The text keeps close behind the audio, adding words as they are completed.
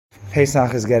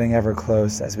Pesach is getting ever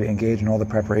close as we engage in all the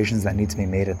preparations that need to be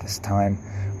made at this time,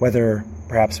 whether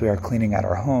perhaps we are cleaning out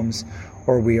our homes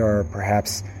or we are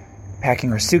perhaps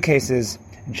packing our suitcases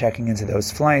and checking into those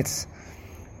flights,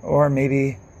 or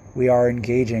maybe we are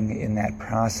engaging in that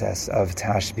process of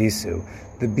tashbisu,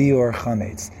 the Bitul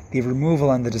Chameitz, the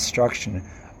removal and the destruction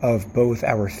of both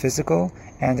our physical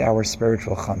and our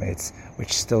spiritual chametz,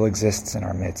 which still exists in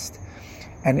our midst.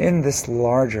 And in this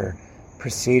larger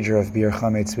procedure of Bitul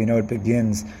Chameitz, we know it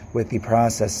begins with the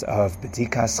process of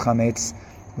B'dikas Chameitz,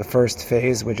 the first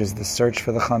phase, which is the search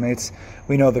for the chametz.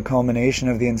 We know the culmination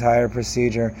of the entire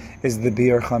procedure is the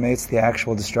Bitul Chameitz, the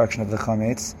actual destruction of the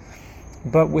chametz.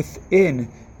 But within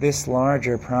this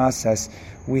larger process,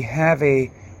 we have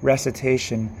a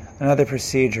recitation, another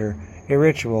procedure, a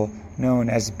ritual known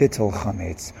as Bitul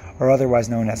Chameitz, or otherwise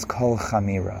known as Kol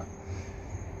Chamira.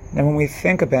 Now, when we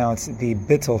think about the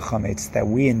Bitul Chameitz that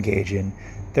we engage in,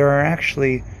 there are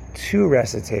actually two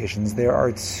recitations. There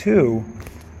are two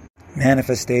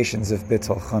manifestations of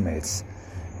Bitul Chameitz.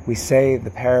 We say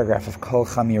the paragraph of Kol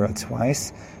Chamira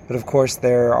twice, but of course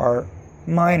there are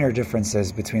minor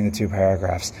differences between the two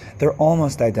paragraphs. They're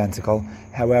almost identical.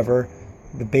 However,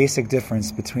 the basic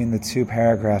difference between the two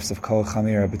paragraphs of Kol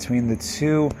Chamira, between the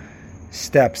two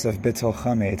steps of Bitul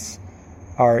Chameitz,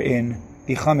 are in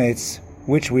the chametz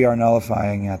which we are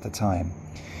nullifying at the time.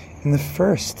 In the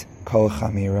first Kol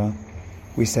Chamira,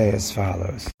 we say as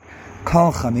follows: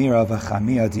 Kol Chamira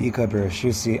v'chamia di'ika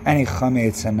b'reshusi, any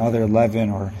chametz and other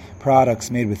leaven or products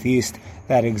made with yeast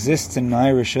that exists in my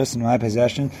reshus, in my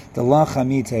possession, the la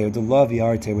chamite, or the la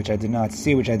viarte, which I did not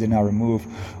see, which I did not remove,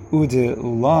 ude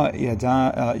la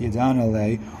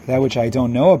yadanale, that which I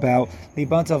don't know about,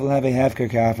 libantav leve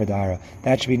hefker kafadara,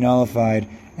 that should be nullified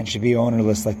and should be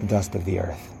ownerless like the dust of the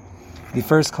earth. The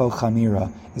first Kol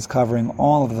Chamira is covering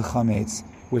all of the chametz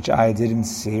which I didn't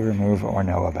see, remove, or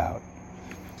know about.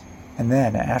 And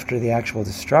then, after the actual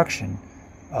destruction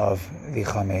of the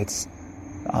chametz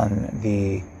on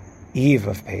the eve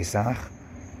of Pesach,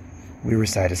 we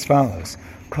recite as follows: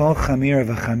 Kol Chamira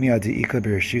v'chamia de'ika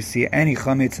b'reshusi, any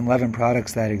chametz and leaven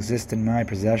products that exist in my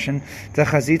possession,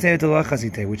 t'chazite u'dela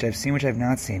chazite, which I've seen, which I've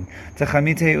not seen,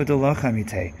 t'chamite u'dela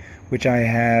chamite, which I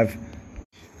have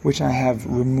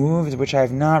removed, which I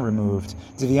have not removed,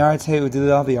 d'viarte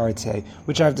u'dela viarte,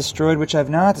 which I have destroyed, which I have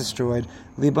not destroyed,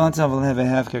 libanta v'leve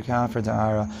hefker kafar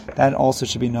da'ara, that also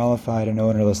should be nullified and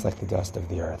ownerless like the dust of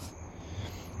the earth.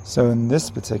 So in this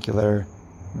particular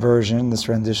version, this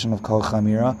rendition of Kol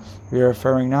Chamira, we are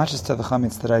referring not just to the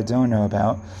chametz that I don't know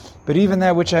about, but even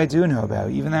that which I do know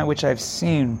about, even that which I've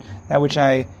seen, that which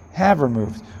I have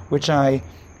removed, which I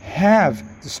have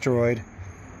destroyed.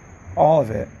 All of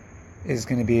it is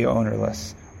going to be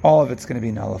ownerless. All of it's going to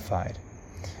be nullified.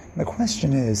 And the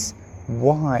question is,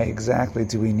 why exactly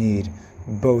do we need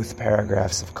both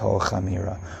paragraphs of Kol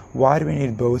Chamira? Why do we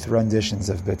need both renditions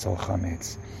of Bitul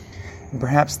Chameitz? And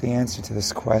perhaps the answer to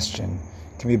this question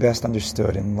can be best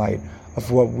understood in light of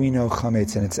what we know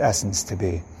chametz in its essence to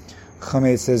be.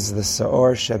 Chametz is the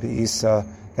sa'or shebe'isa,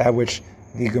 that which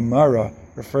the Gemara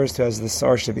refers to as the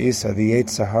sa'or shebe'isa, the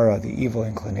Yetzer Hara, the evil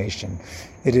inclination.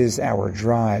 It is our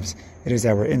drives, it is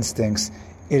our instincts,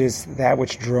 it is that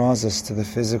which draws us to the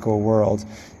physical world.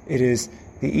 It is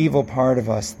the evil part of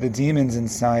us, the demons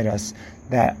inside us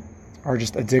that are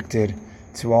just addicted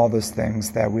to all those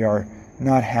things that we are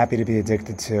not happy to be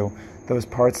addicted to, those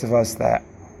parts of us that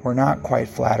we're not quite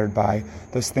flattered by,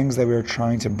 those things that we're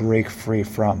trying to break free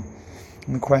from.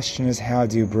 And the question is, how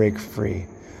do you break free?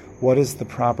 What is the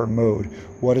proper mode?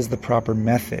 What is the proper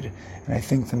method? And I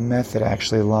think the method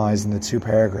actually lies in the two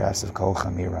paragraphs of Kol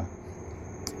Chamira.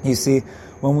 You see,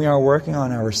 when we are working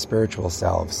on our spiritual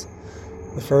selves,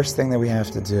 the first thing that we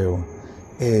have to do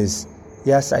is,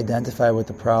 yes, identify what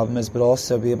the problem is, but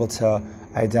also be able to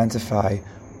identify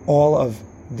all of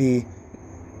the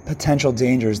potential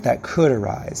dangers that could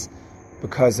arise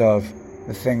because of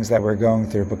the things that we're going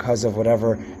through, because of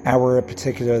whatever our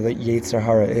particular Yetzer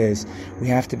Hara is. We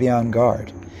have to be on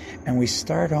guard. And we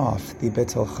start off the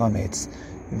Bitul Chameitz,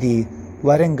 the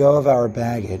letting go of our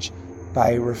baggage,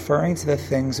 by referring to the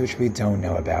things which we don't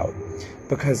know about.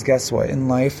 Because guess what? In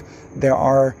life, there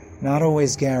are not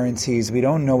always guarantees. We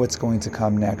don't know what's going to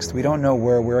come next. We don't know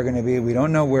where we're going to be. We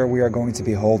don't know where we are going to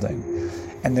be holding.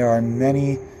 And there are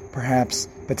many, perhaps,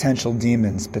 potential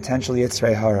demons, potential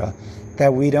Yetzrei Hara,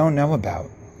 that we don't know about.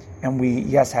 And we,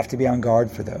 yes, have to be on guard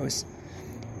for those.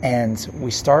 And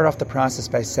we start off the process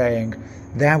by saying,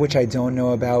 that which I don't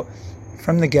know about,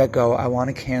 from the get-go, I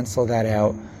want to cancel that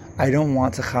out. I don't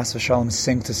want to chas v'shalom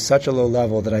sink to such a low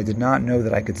level that I did not know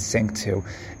that I could sink to.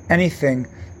 Anything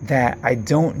that I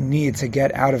don't need to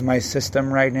get out of my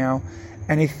system right now,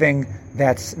 anything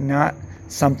that's not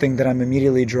something that I'm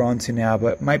immediately drawn to now,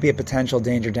 but might be a potential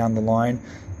danger down the line,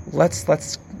 let's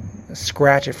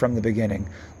scratch it from the beginning.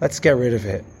 Let's get rid of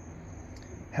it.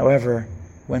 However,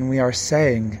 when we are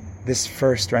saying this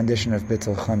first rendition of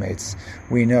Bitul Chameitz,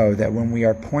 we know that when we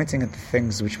are pointing at the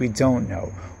things which we don't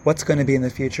know, what's going to be in the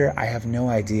future, I have no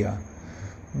idea.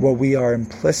 What we are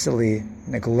implicitly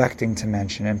neglecting to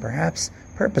mention, and perhaps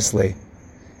purposely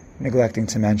neglecting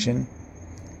to mention,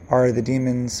 are the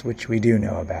demons which we do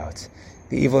know about,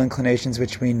 the evil inclinations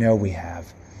which we know we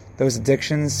have, those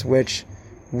addictions which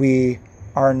we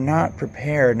are not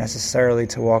prepared necessarily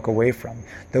to walk away from,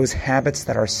 those habits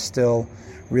that are still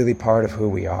really part of who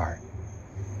we are.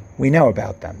 We know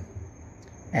about them,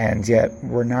 and yet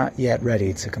we're not yet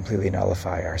ready to completely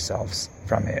nullify ourselves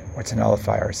from it, or to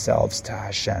nullify ourselves to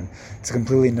Hashem, to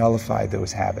completely nullify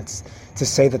those habits, to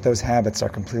say that those habits are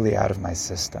completely out of my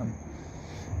system.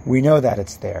 We know that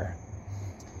it's there,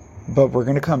 but we're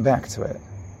going to come back to it.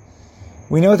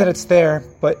 We know that it's there,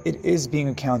 but it is being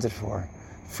accounted for.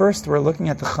 First, we're looking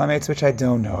at the chametz, which I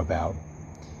don't know about,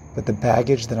 but the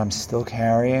baggage that I'm still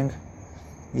carrying,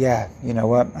 yeah, you know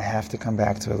what, I have to come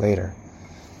back to it later.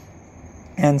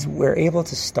 And we're able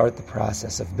to start the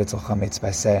process of Bitul Chameitz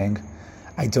by saying,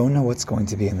 I don't know what's going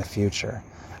to be in the future.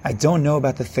 I don't know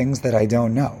about the things that I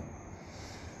don't know.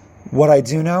 What I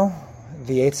do know,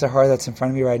 the Yetzer Hara that's in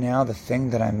front of me right now, the thing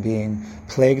that I'm being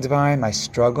plagued by, my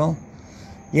struggle,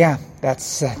 yeah,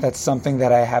 that's something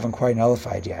that I haven't quite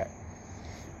nullified yet.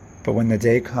 But when the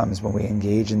day comes when we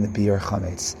engage in the Biur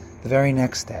Chametz, the very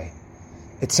next day,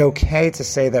 it's okay to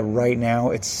say that right now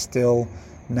it's still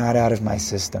not out of my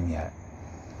system yet.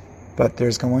 But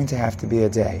there's going to have to be a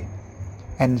day,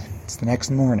 and it's the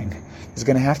next morning, there's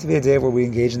going to have to be a day where we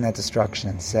engage in that destruction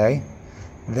and say,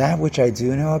 that which I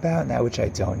do know about and that which I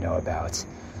don't know about.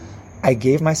 I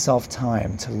gave myself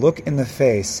time to look in the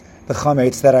face the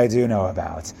chametz that I do know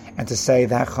about, and to say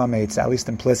that chametz, at least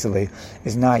implicitly,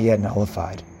 is not yet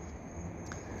nullified.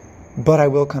 But I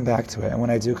will come back to it, and when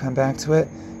I do come back to it,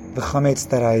 the chametz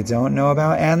that I don't know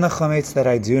about and the chametz that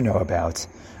I do know about,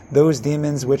 those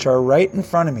demons which are right in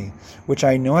front of me, which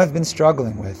I know I've been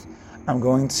struggling with, I'm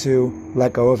going to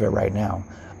let go of it right now.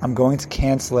 I'm going to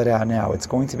cancel it out now. It's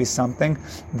going to be something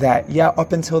that, yeah,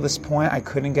 up until this point I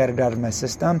couldn't get it out of my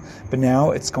system, but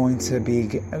now it's going to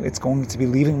be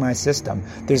leaving my system.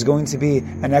 There's going to be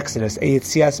an exodus, a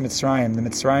Yetzias Mitzrayim. The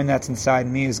Mitzrayim that's inside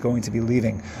me is going to be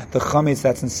leaving. The chametz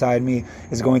that's inside me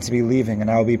is going to be leaving, and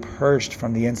I will be purged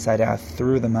from the inside out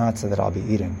through the matzah that I'll be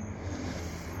eating.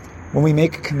 When we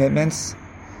make commitments,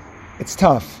 it's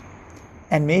tough.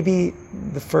 And maybe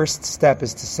the first step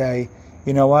is to say,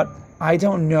 you know what? I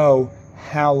don't know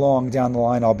how long down the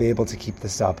line I'll be able to keep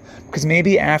this up. Because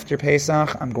maybe after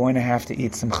Pesach, I'm going to have to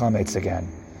eat some chametz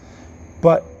again.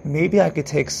 But maybe I could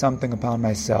take something upon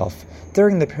myself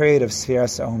during the period of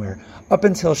Sfiras Omer, up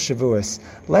until Shavuos.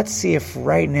 Let's see if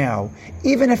right now,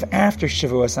 even if after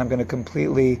Shavuos, I'm going to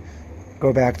completely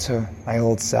go back to my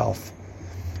old self.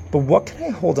 But what can I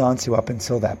hold on to up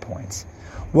until that point?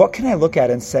 What can I look at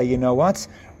and say, you know what?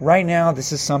 Right now,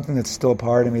 this is something that's still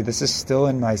part of me. This is still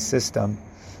in my system.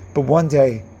 But one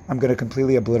day, I'm going to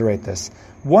completely obliterate this.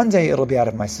 One day, it'll be out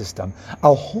of my system.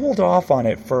 I'll hold off on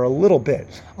it for a little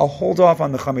bit. I'll hold off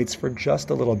on the chametz for just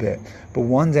a little bit. But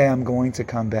one day, I'm going to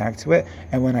come back to it.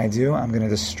 And when I do, I'm going to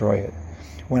destroy it.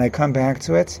 When I come back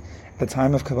to it, at the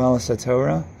time of Kabbalah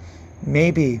Satorah,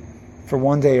 maybe for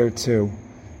one day or two,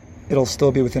 it'll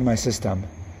still be within my system.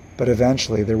 But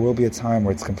eventually, there will be a time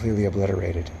where it's completely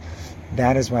obliterated.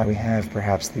 That is why we have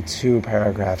perhaps the two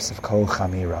paragraphs of Kol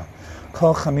Chamira.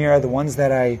 Kol Chamira, the ones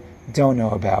that I don't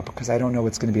know about, because I don't know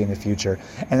what's going to be in the future.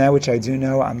 And that which I do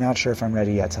know, I'm not sure if I'm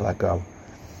ready yet to let go.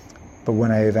 But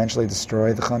when I eventually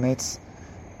destroy the chametz,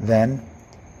 then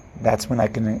that's when I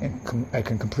can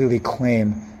completely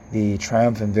claim the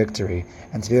triumphant victory,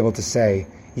 and to be able to say,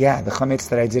 yeah, the chametz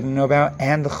that I didn't know about,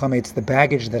 and the chametz, the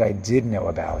baggage that I did know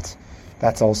about,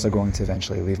 that's also going to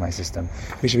eventually leave my system.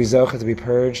 We should be zocheh to be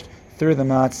purged through the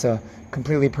matzah,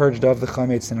 completely purged of the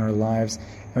chametz in our lives,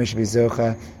 and we should be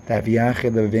zocheh that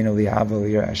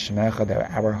that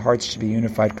our hearts should be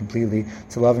unified completely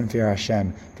to love and fear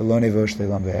Hashem, the lo nevosh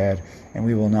le'olam v'ed, and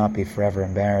we will not be forever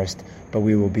embarrassed, but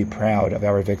we will be proud of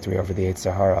our victory over the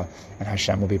Yetzer Hara, and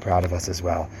Hashem will be proud of us as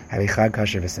well. Happy Chag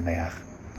Kasher v'Sameach.